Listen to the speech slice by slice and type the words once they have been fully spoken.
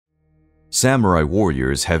Samurai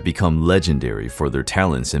warriors have become legendary for their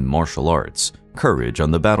talents in martial arts, courage on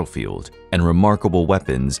the battlefield, and remarkable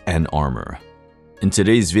weapons and armor. In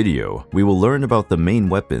today's video, we will learn about the main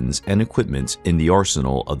weapons and equipment in the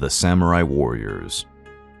arsenal of the samurai warriors.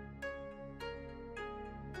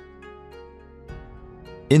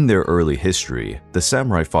 In their early history, the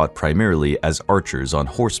samurai fought primarily as archers on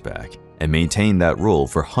horseback and maintained that role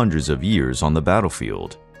for hundreds of years on the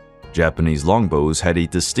battlefield. Japanese longbows had a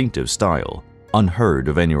distinctive style, unheard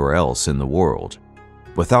of anywhere else in the world.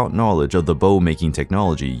 Without knowledge of the bow-making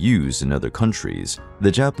technology used in other countries, the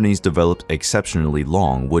Japanese developed exceptionally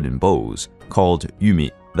long wooden bows, called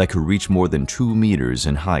yumi, that could reach more than 2 meters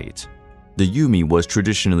in height. The yumi was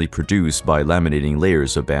traditionally produced by laminating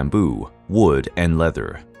layers of bamboo, wood, and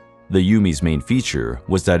leather. The yumi's main feature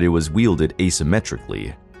was that it was wielded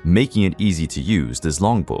asymmetrically, making it easy to use this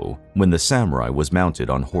longbow when the samurai was mounted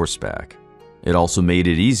on horseback. It also made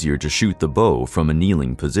it easier to shoot the bow from a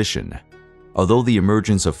kneeling position. Although the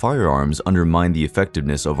emergence of firearms undermined the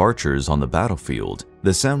effectiveness of archers on the battlefield,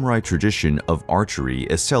 the samurai tradition of archery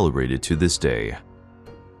is celebrated to this day.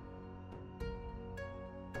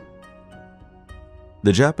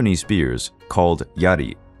 The Japanese spears, called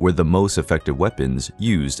yari, were the most effective weapons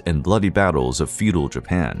used in bloody battles of feudal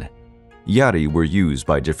Japan. Yari were used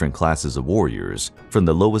by different classes of warriors, from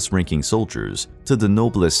the lowest-ranking soldiers to the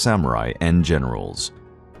noblest samurai and generals.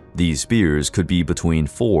 These spears could be between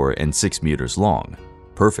 4 and 6 meters long,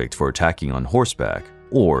 perfect for attacking on horseback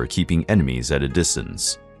or keeping enemies at a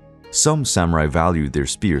distance. Some samurai valued their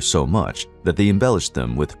spears so much that they embellished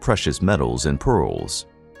them with precious metals and pearls.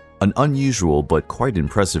 An unusual but quite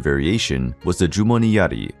impressive variation was the jumoni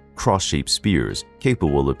yari, cross-shaped spears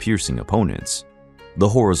capable of piercing opponents. The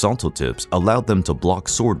horizontal tips allowed them to block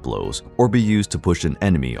sword blows or be used to push an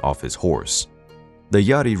enemy off his horse. The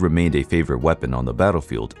yari remained a favorite weapon on the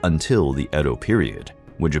battlefield until the Edo period,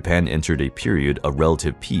 when Japan entered a period of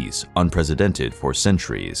relative peace unprecedented for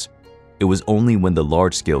centuries. It was only when the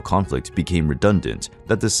large-scale conflict became redundant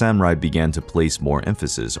that the samurai began to place more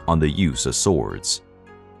emphasis on the use of swords.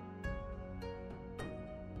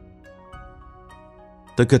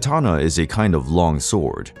 The katana is a kind of long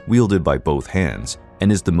sword, wielded by both hands,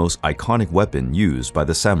 and is the most iconic weapon used by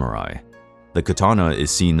the samurai. The katana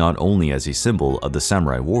is seen not only as a symbol of the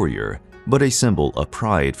samurai warrior, but a symbol of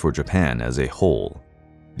pride for Japan as a whole.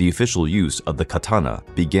 The official use of the katana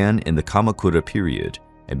began in the Kamakura period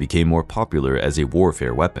and became more popular as a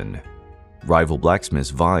warfare weapon. Rival blacksmiths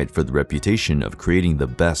vied for the reputation of creating the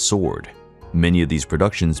best sword. Many of these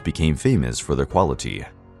productions became famous for their quality.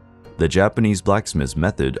 The Japanese blacksmith's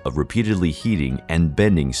method of repeatedly heating and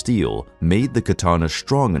bending steel made the katana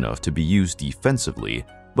strong enough to be used defensively,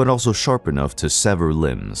 but also sharp enough to sever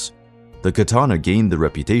limbs. The katana gained the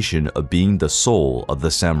reputation of being the soul of the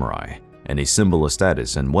samurai and a symbol of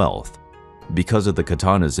status and wealth. Because of the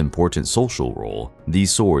katana's important social role, these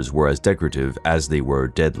swords were as decorative as they were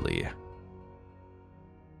deadly.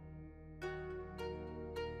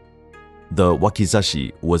 The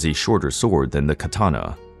wakizashi was a shorter sword than the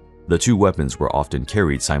katana. The two weapons were often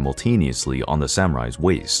carried simultaneously on the samurai's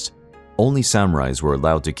waist. Only samurais were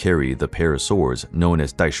allowed to carry the pair of swords known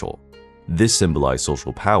as daisho. This symbolized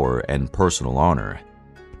social power and personal honor.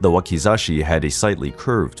 The wakizashi had a slightly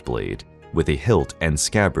curved blade, with a hilt and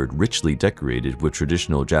scabbard richly decorated with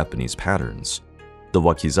traditional Japanese patterns. The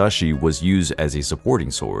wakizashi was used as a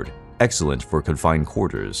supporting sword, excellent for confined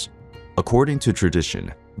quarters. According to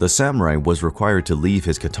tradition, the samurai was required to leave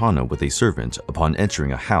his katana with a servant upon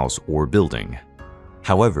entering a house or building.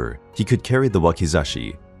 However, he could carry the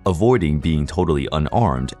wakizashi, avoiding being totally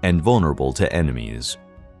unarmed and vulnerable to enemies.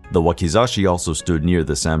 The wakizashi also stood near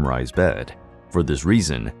the samurai's bed. For this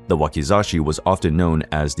reason, the wakizashi was often known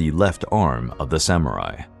as the left arm of the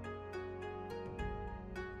samurai.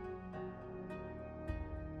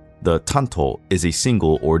 The tanto is a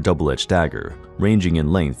single or double-edged dagger, ranging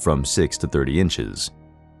in length from 6 to 30 inches.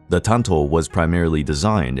 The tanto was primarily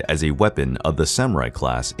designed as a weapon of the samurai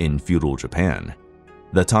class in feudal Japan.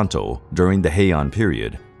 The tanto, during the Heian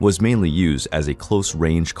period, was mainly used as a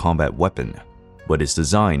close-range combat weapon, but its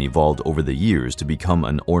design evolved over the years to become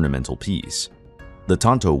an ornamental piece. The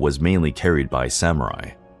tanto was mainly carried by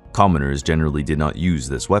samurai. Commoners generally did not use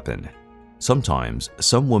this weapon. Sometimes,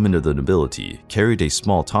 some women of the nobility carried a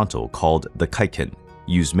small tanto called the kaiken,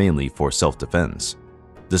 used mainly for self-defense.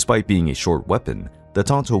 Despite being a short weapon, the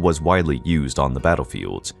tanto was widely used on the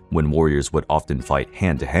battlefields when warriors would often fight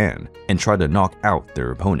hand-to-hand and try to knock out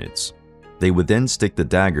their opponents. They would then stick the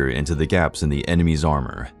dagger into the gaps in the enemy's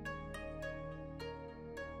armor.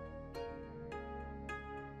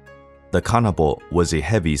 The kanabo was a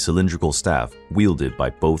heavy cylindrical staff wielded by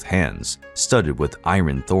both hands, studded with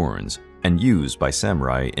iron thorns, and used by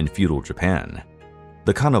samurai in feudal Japan.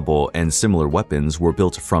 The kanabo and similar weapons were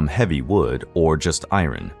built from heavy wood or just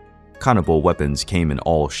iron. Kanabo weapons came in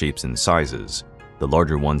all shapes and sizes. The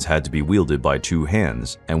larger ones had to be wielded by two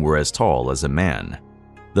hands and were as tall as a man.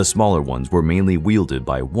 The smaller ones were mainly wielded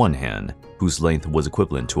by one hand, whose length was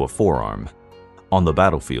equivalent to a forearm. On the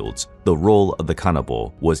battlefields, the role of the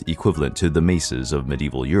kanabo was equivalent to the maces of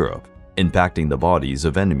medieval Europe, impacting the bodies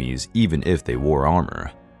of enemies even if they wore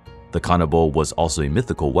armor. The kanabo was also a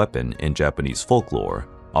mythical weapon in Japanese folklore,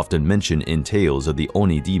 often mentioned in tales of the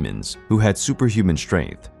Oni demons who had superhuman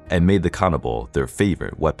strength and made the kanabo their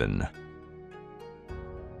favorite weapon.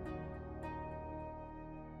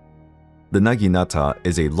 The naginata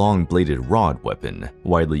is a long-bladed rod weapon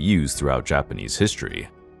widely used throughout Japanese history.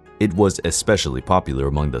 It was especially popular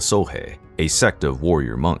among the Sohei, a sect of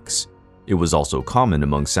warrior monks. It was also common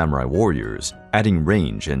among samurai warriors, adding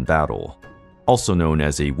range in battle. Also known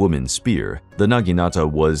as a woman's spear, the naginata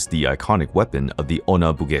was the iconic weapon of the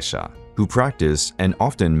Onna Bugesha, who practiced and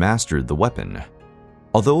often mastered the weapon.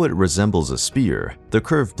 Although it resembles a spear, the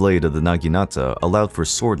curved blade of the naginata allowed for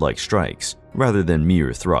sword-like strikes rather than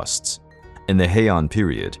mere thrusts. In the Heian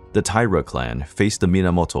period, the Taira clan faced the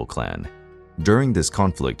Minamoto clan. During this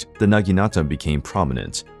conflict, the naginata became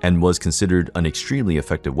prominent and was considered an extremely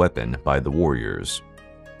effective weapon by the warriors.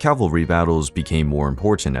 Cavalry battles became more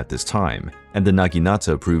important at this time, and the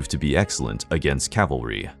naginata proved to be excellent against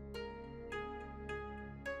cavalry.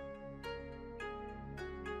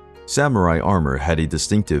 Samurai armor had a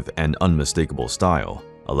distinctive and unmistakable style,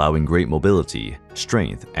 allowing great mobility,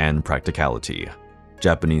 strength, and practicality.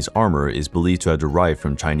 Japanese armor is believed to have derived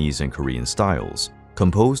from Chinese and Korean styles,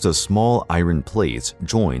 composed of small iron plates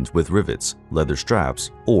joined with rivets, leather straps,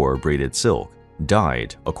 or braided silk,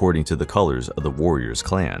 dyed according to the colors of the warrior's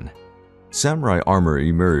clan. Samurai armor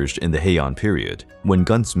emerged in the Heian period, when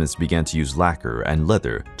gunsmiths began to use lacquer and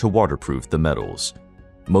leather to waterproof the metals.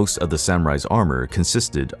 Most of the samurai's armor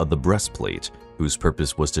consisted of the breastplate, whose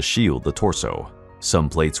purpose was to shield the torso. Some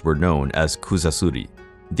plates were known as kusasuri.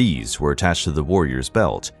 These were attached to the warrior's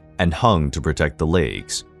belt and hung to protect the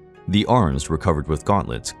legs. The arms were covered with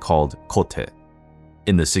gauntlets called kote.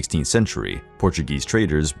 In the 16th century, Portuguese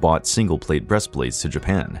traders bought single-plate breastplates to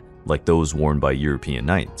Japan, like those worn by European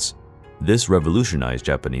knights. This revolutionized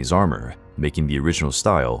Japanese armor, making the original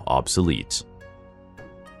style obsolete.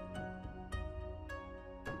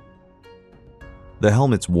 The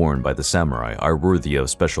helmets worn by the samurai are worthy of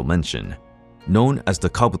special mention. Known as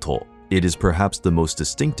the kabuto, it is perhaps the most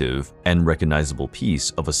distinctive and recognizable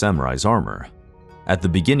piece of a samurai's armor. At the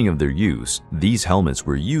beginning of their use, these helmets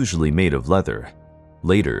were usually made of leather.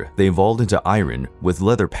 Later, they evolved into iron with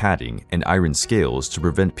leather padding and iron scales to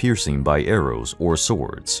prevent piercing by arrows or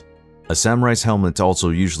swords. A samurai's helmet also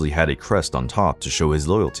usually had a crest on top to show his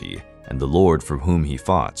loyalty and the lord for whom he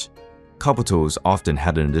fought. Kabutos often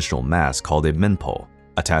had an additional mask called a menpo,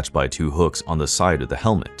 attached by two hooks on the side of the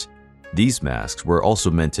helmet. These masks were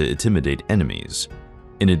also meant to intimidate enemies.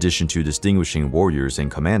 In addition to distinguishing warriors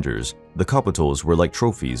and commanders, the kabutos were like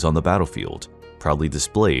trophies on the battlefield, proudly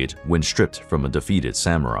displayed when stripped from a defeated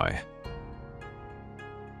samurai.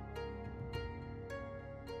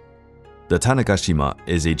 The Tanegashima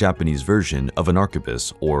is a Japanese version of an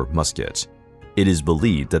arquebus or musket. It is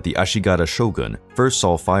believed that the Ashigata shogun first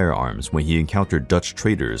saw firearms when he encountered Dutch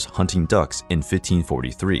traders hunting ducks in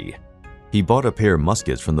 1543. He bought a pair of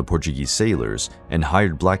muskets from the Portuguese sailors and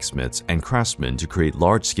hired blacksmiths and craftsmen to create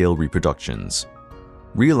large-scale reproductions.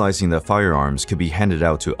 Realizing that firearms could be handed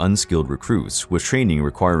out to unskilled recruits with training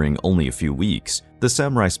requiring only a few weeks, the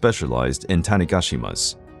samurai specialized in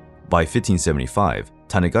tanegashimas. By 1575,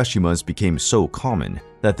 tanegashimas became so common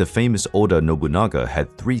that the famous Oda Nobunaga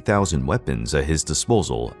had 3,000 weapons at his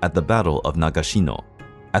disposal at the Battle of Nagashino.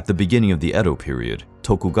 At the beginning of the Edo period,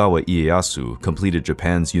 Tokugawa Ieyasu completed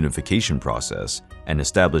Japan's unification process and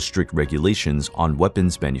established strict regulations on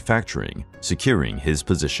weapons manufacturing, securing his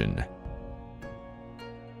position.